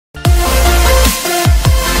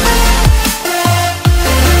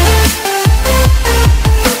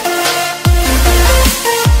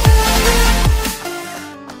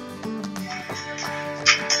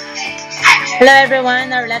Hello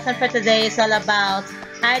everyone, our lesson for today is all about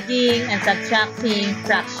adding and subtracting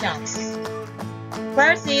fractions.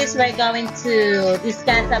 First is we're going to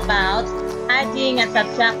discuss about adding and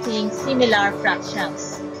subtracting similar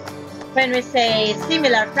fractions. When we say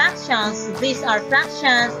similar fractions, these are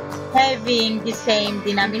fractions having the same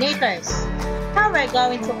denominators. How we're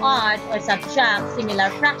going to add or subtract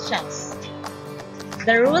similar fractions?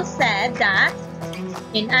 The rule said that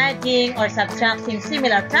in adding or subtracting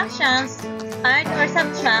similar fractions, add or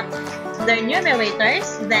subtract their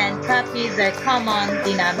numerators, then copy their common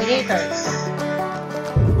denominators.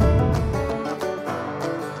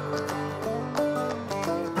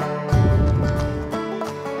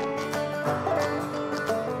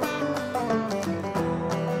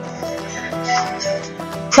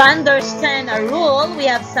 To understand a rule, we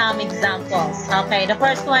have some examples. Okay, the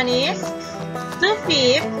first one is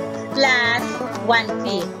 2/5 plus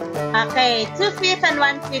 1/5. Okay, 2/5 and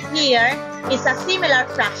 1/5 here is a similar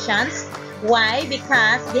fractions. Why?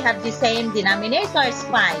 Because they have the same denominators,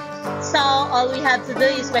 5. So all we have to do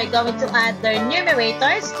is we're going to add their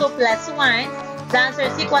numerators, 2 plus 1. The answer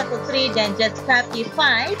is equal to 3, then just copy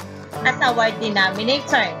 5 as our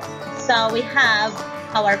denominator. So we have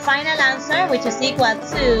our final answer, which is equal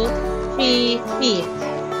to 3/5.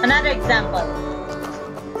 Another example.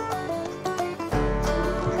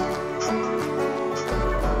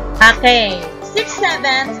 Okay,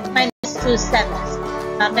 6/7 minus 2/7.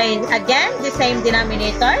 Okay, again, the same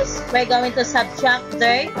denominators. We're going to subtract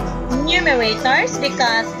their numerators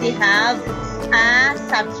because they have a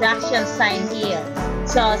subtraction sign here.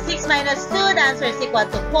 So 6 minus 2, the answer is equal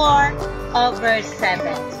to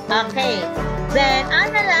 4/7. Okay, then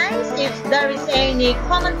analyze if there is any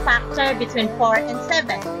common factor between 4 and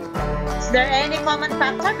 7. Is there any common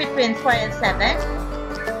factor between 4 and 7?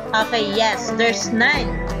 Okay, yes, there's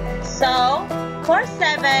none. So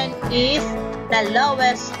 4/7 is the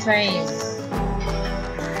lowest term.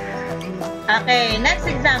 Okay, next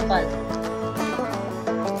example.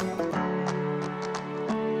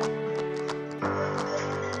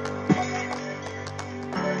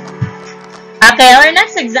 Okay, our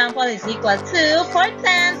next example is equal to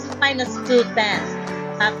 4/10 minus 2/10.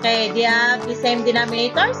 Okay, they have the same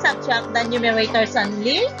denominator. Subtract the numerators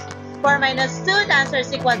only. 4 minus 2, the answer is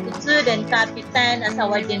equal to 2, then copy 10 as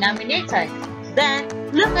our denominator. Then,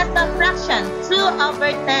 look at the fraction,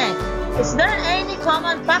 2/10. Is there any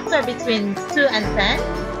common factor between 2 and 10?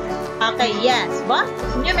 Okay, yes, both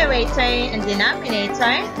numerator and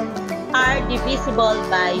denominator are divisible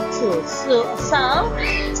by 2. So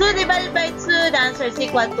 2 divided by 2, the answer is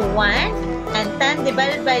equal to 1. And 10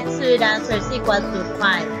 divided by 2, the answer is equal to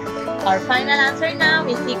 5. Our final answer now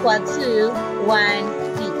is equal to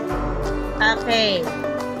 1/5. Okay,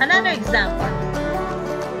 another example.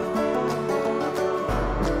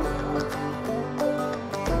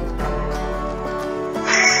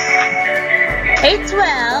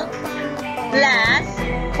 8/12 plus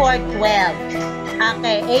 4/12.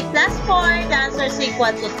 Okay, 8 plus 4, the answer is equal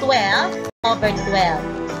to 12/12.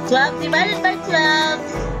 12 divided by 12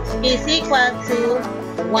 is equal to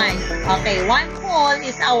 1. Okay, 1 whole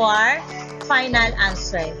is our final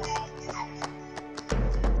answer.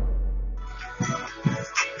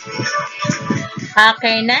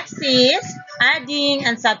 Okay, next is adding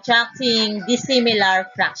and subtracting dissimilar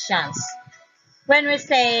fractions. When we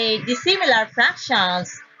say dissimilar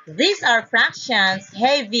fractions, these are fractions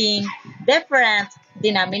having different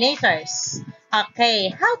denominators.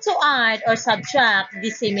 Okay, how to add or subtract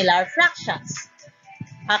dissimilar fractions?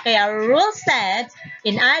 Okay, our rule said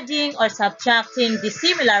in adding or subtracting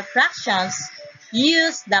dissimilar fractions,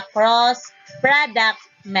 use the cross product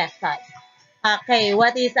method. Okay,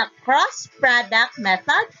 what is a cross product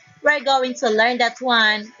method? We're going to learn that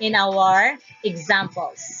one in our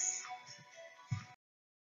examples.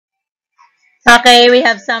 Okay, we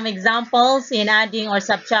have some examples in adding or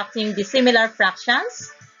subtracting dissimilar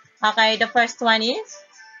fractions. Okay, the first one is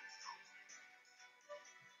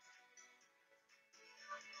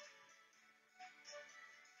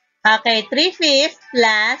okay, 3/5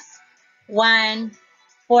 plus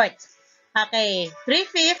 1/4. Okay,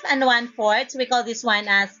 3/5 and 1/4, we call this one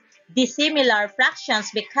as dissimilar fractions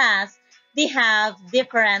because they have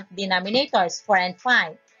different denominators, 4 and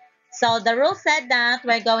 5. So the rule said that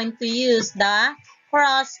we're going to use the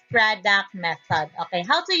cross product method. Okay,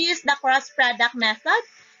 how to use the cross product method?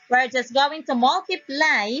 We're just going to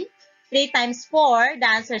multiply 3 times 4, the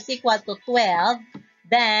answer is equal to 12.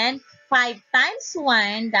 Then 5 times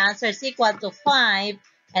 1, the answer is equal to 5.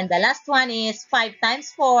 And the last one is 5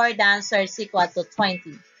 times 4, the answer is equal to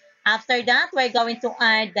 20. After that, we're going to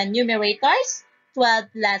add the numerators. 12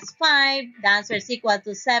 plus 5, the answer is equal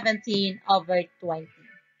to 17 over 20.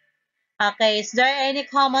 Okay, is there any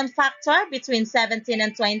common factor between 17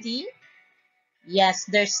 and 20? Yes,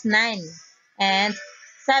 there's none. And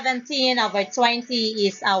 17 over 20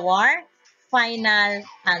 is our final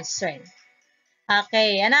answer.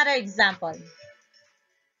 Okay, another example.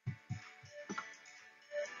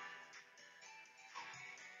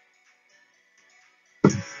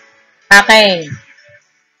 Okay,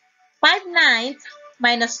 5/9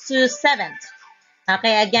 minus 2/7.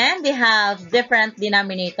 Okay, again, they have different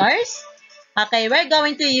denominators. Okay, we're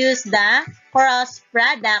going to use the cross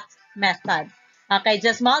product method. Okay,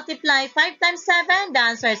 just multiply 5 times 7, the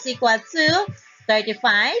answer is equal to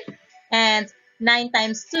 35. And 9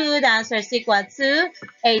 times 2, the answer is equal to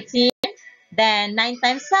 18. Then 9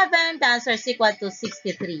 times 7, the answer is equal to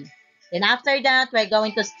 63. Then after that, we're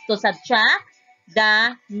going to subtract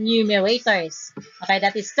the numerators. Okay,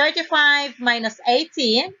 that is 35 minus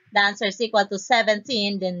 18. The answer is equal to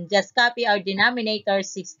 17. Then just copy our denominator,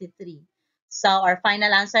 63. So our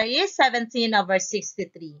final answer is 17 over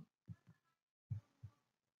 63.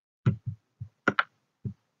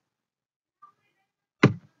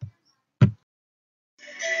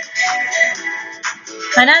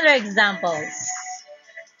 Another examples.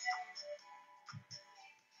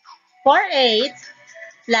 4/8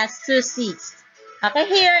 plus 2/6. Okay,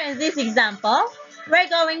 here in this example, we're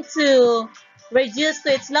going to reduce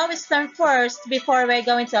to its lowest term first before we're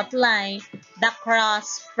going to apply the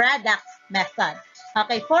cross product method.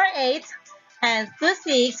 Okay, 4/8 and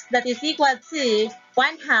 2/6, that is equal to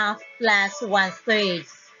 1/2 plus 1/3.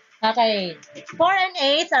 Okay, 4 and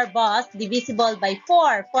 8 are both divisible by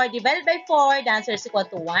 4. 4 divided by 4, the answer is equal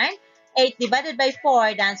to 1. 8 divided by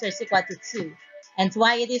 4, the answer is equal to 2. And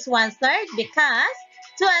why it is 1/3? Because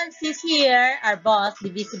 2 and 6 here are both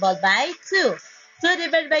divisible by 2. 2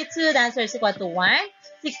 divided by 2, the answer is equal to 1.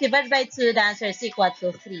 6 divided by 2, the answer is equal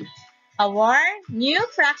to 3. Our new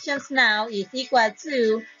fractions now is equal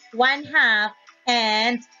to 1/2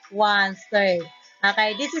 and 1/3.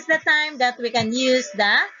 Okay, this is the time that we can use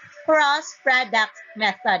the cross product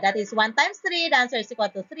method. That is 1 times 3, the answer is equal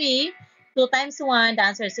to 3. 2 times 1, the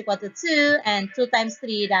answer is equal to 2. And 2 times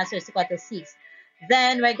 3, the answer is equal to 6.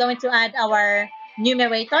 Then we're going to add our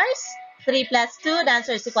numerators. 3 plus 2, the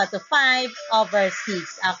answer is equal to 5 over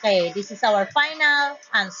 6. Okay, this is our final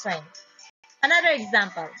answer. Another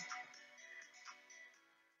example.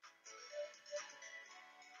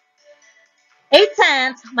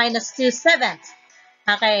 8/10 minus 2/7.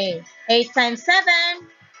 Okay, 8 times 7,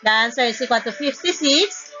 the answer is equal to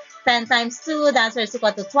 56. 10 times 2, the answer is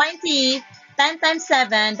equal to 20. 10 times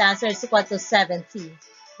 7, the answer is equal to 70.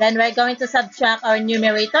 Then we're going to subtract our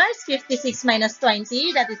numerators. 56 minus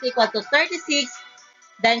 20, that is equal to 36.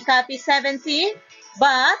 Then copy 70.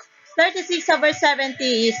 But 36 over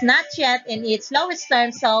 70 is not yet in its lowest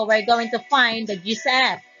term, so we're going to find the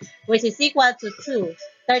GCF, which is equal to 2.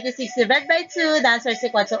 36 divided by 2, the answer is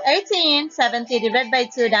equal to 18. 70 divided by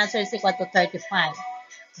 2, the answer is equal to 35.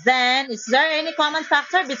 Then, is there any common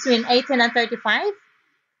factor between 18 and 35?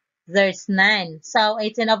 There's none. So,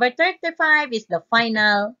 18 over 35 is the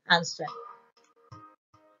final answer.